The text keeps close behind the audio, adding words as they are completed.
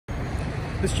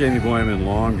This is Jamey Boyum in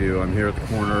Longview. I'm here at the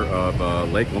corner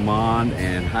of Lake Lamont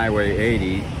and Highway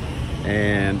 80.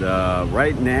 And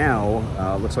right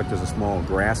now, looks like there's a small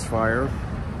grass fire.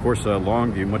 Of course,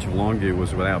 Longview, much of Longview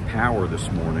was without power this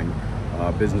morning.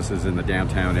 Businesses in the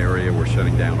downtown area were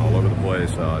shutting down all over the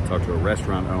place. I talked to a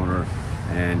restaurant owner,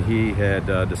 and he had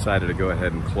decided to go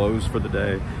ahead and close for the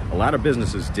day. A lot of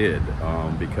businesses did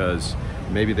because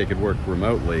maybe they could work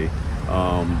remotely,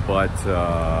 but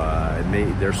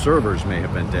their servers may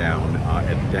have been down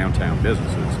at downtown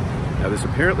businesses. Now, this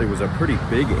apparently was a pretty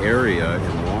big area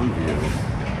in Longview,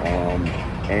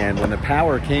 and when the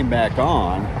power came back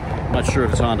on, I'm not sure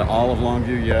if it's on to all of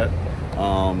Longview yet,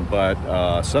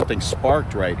 but something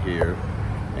sparked right here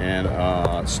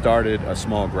and started a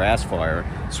small grass fire.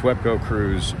 SWEPCO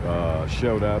crews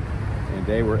showed up, and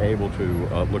they were able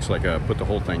to, looks like, put the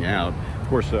whole thing out. Of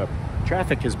course,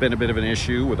 traffic has been a bit of an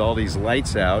issue with all these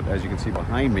lights out, as you can see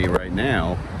behind me right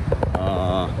now.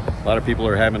 A lot of people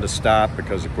are having to stop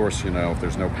because, of course, you know, if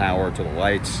there's no power to the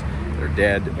lights, they're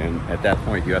dead, and at that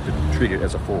point you have to treat it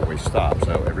as a four-way stop.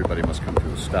 So everybody must come to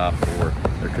a stop, or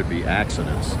there could be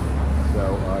accidents.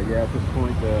 So yeah, at this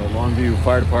point, the Longview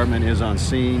Fire Department is on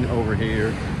scene over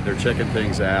here. They're checking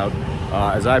things out.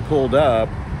 As I pulled up,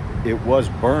 it was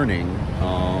burning,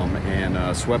 and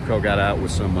SWEPCO got out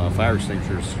with some fire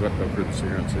extinguishers. SWEPCO crew that's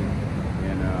here on scene,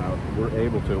 and we're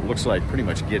able to, it looks like, pretty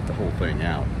much get the whole thing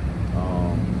out.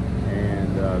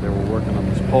 They were working on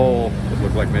this pole. It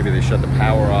looked like maybe they shut the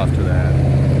power off to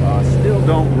that. Still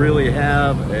don't really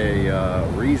have a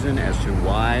reason as to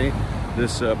why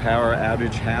this power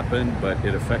outage happened, but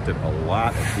it affected a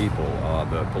lot of people.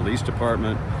 The police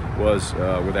department was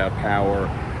without power,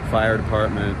 fire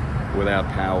department without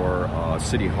power,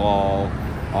 City Hall,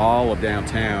 all of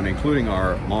downtown, including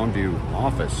our Longview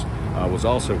office, was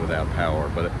also without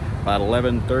power. But about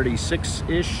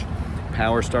 11:36-ish,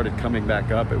 power started coming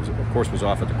back up. It was, of course, was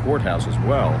off at the courthouse as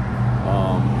well.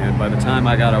 And by the time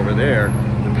I got over there,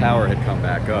 the power had come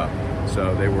back up.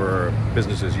 So they were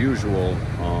business as usual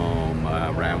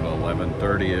around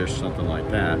 11:30-ish, something like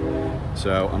that.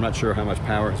 So I'm not sure how much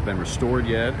power has been restored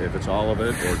yet, if it's all of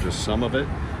it or just some of it.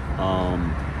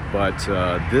 But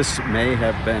this may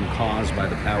have been caused by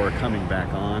the power coming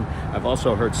back on. I've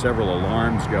also heard several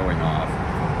alarms going off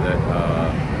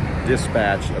that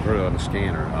dispatch, I've heard it on the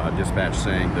scanner, dispatch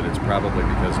saying that it's probably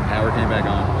because power came back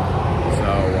on.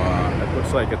 So it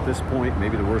looks like at this point,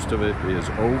 maybe the worst of it is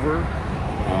over.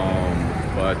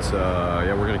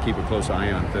 Yeah, we're going to keep a close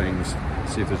eye on things,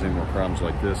 see if there's any more problems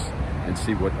like this, and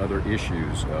see what other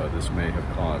issues this may have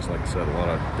caused. Like I said, a lot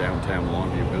of downtown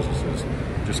Longview businesses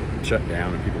just shut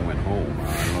down and people went home. I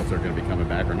don't know if they're going to be coming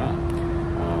back or not.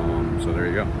 So there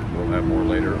you go. We'll have more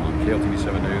later on KLTV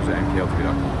 7 News and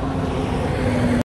KLTV.com.